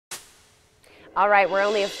All right, we're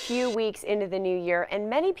only a few weeks into the new year, and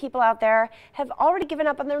many people out there have already given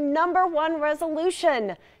up on their #1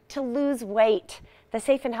 resolution, to lose weight. The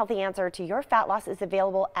safe and healthy answer to your fat loss is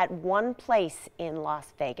available at one place in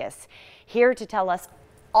Las Vegas. Here to tell us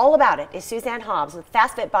all about it is Suzanne Hobbs with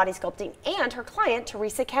Fit Body Sculpting and her client,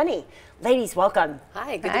 Teresa Kenny. Ladies, welcome.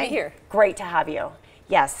 Hi, good to be here. Great to have you.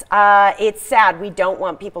 Yes, it's sad. We don't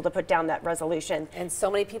want people to put down that resolution. And so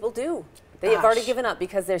many people do. They have already given up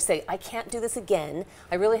because they say, I can't do this again.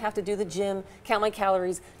 I really have to do the gym, count my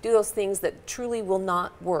calories, do those things that truly will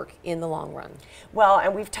not work in the long run. Well,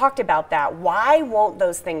 and we've talked about that. Why won't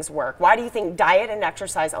those things work? Why do you think diet and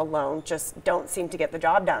exercise alone just don't seem to get the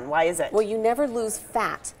job done? Why is it? Well, you never lose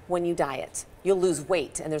fat when you diet. You'll lose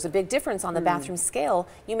weight, and there's a big difference on the bathroom scale.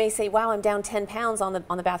 You may say, wow, I'm down 10 pounds on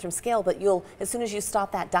the bathroom scale, but as soon as you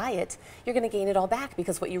stop that diet, you're gonna gain it all back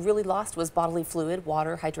because what you really lost was bodily fluid,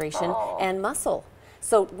 water, hydration, and muscle.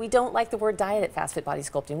 So we don't like the word diet at Fit Body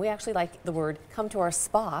Sculpting. We actually like the word come to our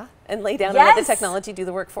spa and lay down and let the technology do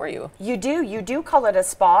the work for you. You do call it a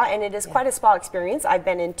spa, and it is quite a spa experience. I've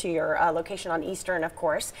been into your location on Eastern, of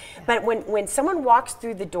course. But when someone walks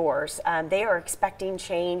through the doors, they are expecting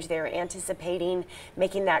change, they're anticipating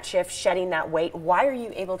making that shift, shedding that weight. Why are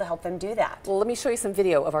you able to help them do that? Well, let me show you some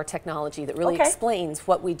video of our technology that really explains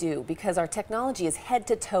what we do, because our technology is head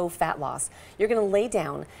to toe fat loss. You're gonna lay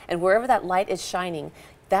down, and wherever that light is shining,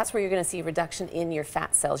 that's where you're going to see a reduction in your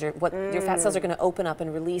fat cells. Your fat cells are going to open up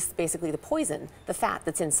and release basically the poison, the fat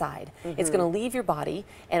that's inside. It's going to leave your body,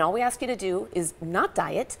 and all we ask you to do is not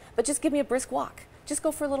diet, but just give me a brisk walk. Just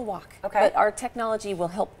go for a little walk. But our technology will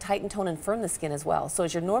help tighten, tone, and firm the skin as well. So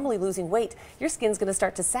as you're normally losing weight, your skin's going to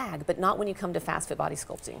start to sag, but not when you come to Fit Body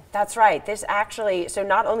Sculpting. That's right. This actually, so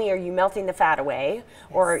not only are you melting the fat away,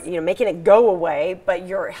 or making it go away, but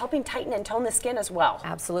you're helping tighten and tone the skin as well.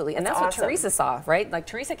 Absolutely, and that's what Teresa saw, right? Like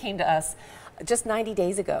Teresa came to us just 90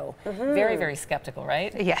 days ago. Very, very skeptical,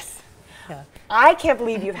 right? Yes. Yeah. I can't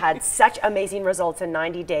believe you've had such amazing results in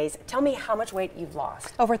 90 days. Tell me how much weight you've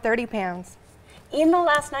lost. Over 30 pounds. In the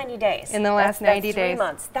last 90 days? In the last 90 days. 3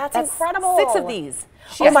 months. That's incredible. 6 of these.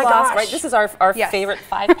 She has lost, right? This is our favorite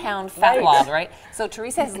 5-pound fat log, right? So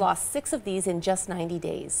Teresa has lost 6 of these in just 90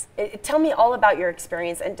 days. Tell me all about your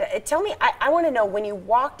experience, and tell me, I want to know, when you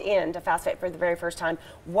walked into FastFit for the very first time,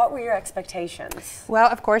 what were your expectations?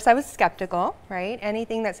 Well, of course, I was skeptical, right?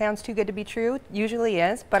 Anything that sounds too good to be true usually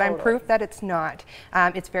is, but I'm proof that it's not.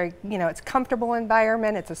 It's very, it's a comfortable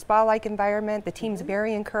environment. It's a spa-like environment. The team's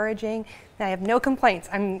very encouraging. I have no complaints.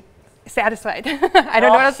 I'm satisfied. I don't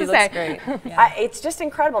know what else to say. Great. It's just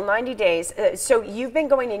incredible, 90 days. So you've been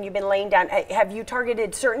going in, you've been laying down. Have you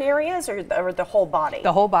targeted certain areas or the whole body?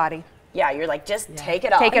 The whole body. Yeah, you're like, just take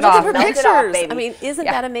it off. Take it off. Look at her pictures. I mean, isn't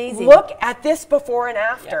that amazing? Look at this before and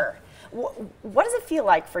after. What does it feel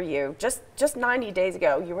like for you? Just 90 days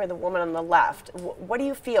ago, you were the woman on the left. What do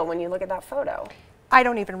you feel when you look at that photo? I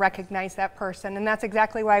don't even recognize that person, and that's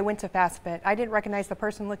exactly why I went to FastFit. I didn't recognize the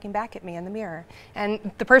person looking back at me in the mirror.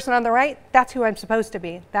 And the person on the right, that's who I'm supposed to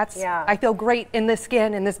be. I feel great in this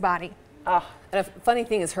skin, in this body. And a funny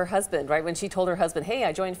thing is her husband, right, when she told her husband, hey,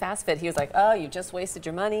 I joined FastFit, he was like, oh, you just wasted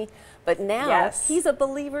your money. But now he's a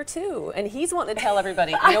believer too, and he's wanting to tell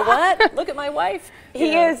everybody, you know what, look at my wife.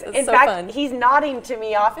 He is, in fact, he's nodding to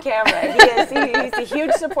me off camera. He's a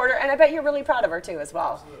huge supporter, and I bet you're really proud of her too as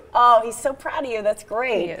well. Oh, he's so proud of you, that's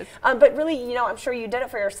great. He is. But really, I'm sure you did it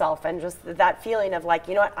for yourself, and just that feeling of like,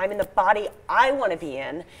 you know what, I'm in the body I want to be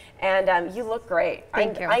in, and you look great.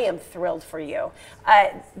 Thank you. I am thrilled for you.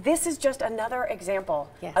 This is just another example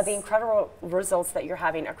of the incredible results that you're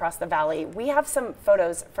having across the valley. We have some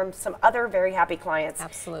photos from some other very happy clients.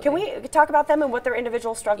 Absolutely. Can we talk about them and what their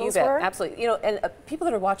individual struggles were? Absolutely. And people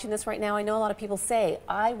that are watching this right now, I know a lot of people say,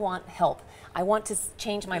 I want help. I want to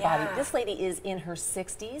change my body. This lady is in her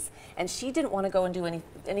 60s, and she didn't want to go and do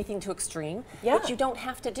anything too extreme, which you don't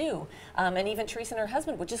have to do. And even Teresa and her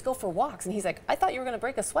husband would just go for walks, and he's like, I thought you were going to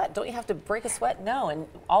break a sweat. Don't you have to break a sweat? No. And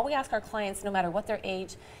all we ask our clients, no matter what their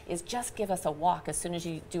age, is just give us a walk as soon as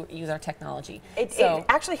you use our technology. It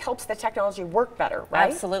actually helps the technology work better,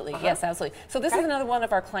 right? Absolutely. Yes, absolutely. So this is another one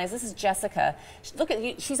of our clients. This is Jessica. Look at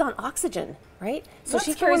you. She's on oxygen, right? So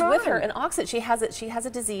she carries with her an oxygen. She has a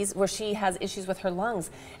disease where she has issues with her lungs,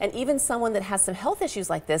 and even someone that has some health issues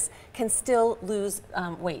like this can still lose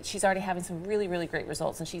weight. She's already having some really, really great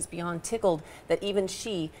results, and she's beyond tickled that even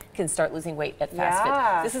she can start losing weight at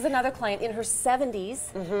FastFit. This is another client in her 70s,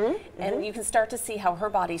 and you can start to see how her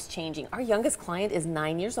body's changing. Our youngest client is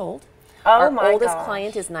 9 years old. Our oldest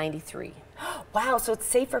client is 93. Wow, so it's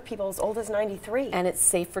safe for people as old as 93. And it's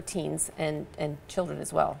safe for teens and children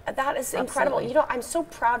as well. That is incredible. You know, I'm so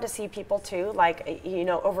proud to see people too, like, you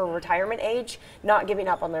know, over retirement age, not giving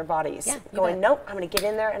up on their bodies. Yeah, going, nope, I'm going to get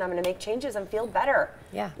in there and I'm going to make changes and feel better.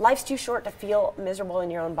 Yeah. Life's too short to feel miserable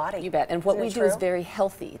in your own body. You bet. And what Isn't we it do is true? very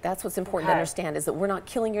healthy. That's what's important to understand, is that we're not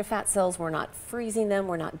killing your fat cells, we're not freezing them,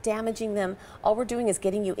 we're not damaging them. All we're doing is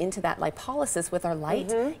getting you into that lipolysis with our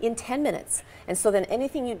light in 10 minutes. And so then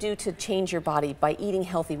anything you do to change your body by eating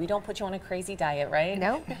healthy, we don't put you on a crazy diet, right?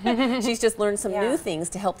 No. She's just learned some new things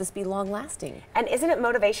to help this be long lasting. And isn't it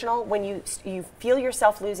motivational when you feel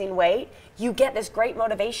yourself losing weight, you get this great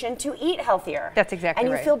motivation to eat healthier. That's exactly right. And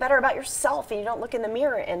you right. feel better about yourself, and you don't look in the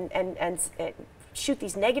mirror and shoot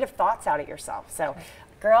these negative thoughts out at yourself. So,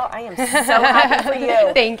 girl, I am so happy for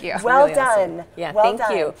you. Thank you. Well really done. Awesome. Yeah, well thank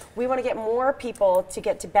done. you. We want to get more people to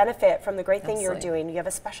get to benefit from the great thing you're Absolutely. doing. You have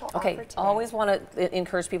a special offer Okay, today. always want to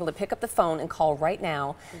encourage people to pick up the phone and call right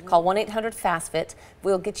now. Call 1-800-FASTFIT.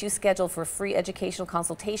 We'll get you scheduled for a free educational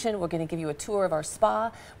consultation. We're going to give you a tour of our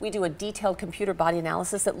spa. We do a detailed computer body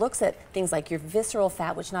analysis that looks at things like your visceral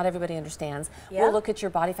fat, which not everybody understands. Yeah. We'll look at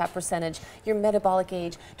your body fat percentage, your metabolic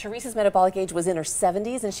age. Teresa's metabolic age was in her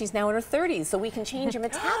 70s and she's now in her 30s, so we can change your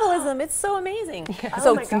metabolism. It's so amazing.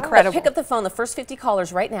 Oh my it's God. incredible. Pick up the phone, the first 50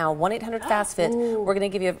 callers right now, 1-800-FASTFIT. We're going to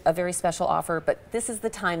give you a very special offer, but this is the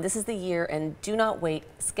time, this is the year, and do not wait.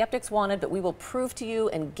 Skeptics wanted, but we will prove to you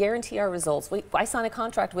and guarantee our results. I sign a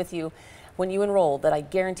contract with you when you enroll that I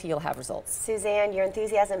guarantee you'll have results. Suzanne, your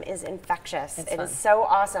enthusiasm is infectious. It's It fun. is so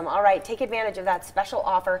awesome. All right, take advantage of that special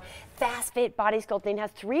offer. Fast Fit Body Sculpting has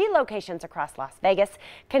 3 locations across Las Vegas.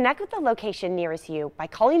 Connect with the location nearest you by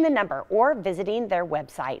calling the number or visiting their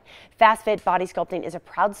website. Fast Fit Body Sculpting is a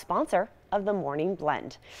proud sponsor of the Morning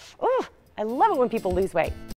Blend. Ooh, I love it when people lose weight.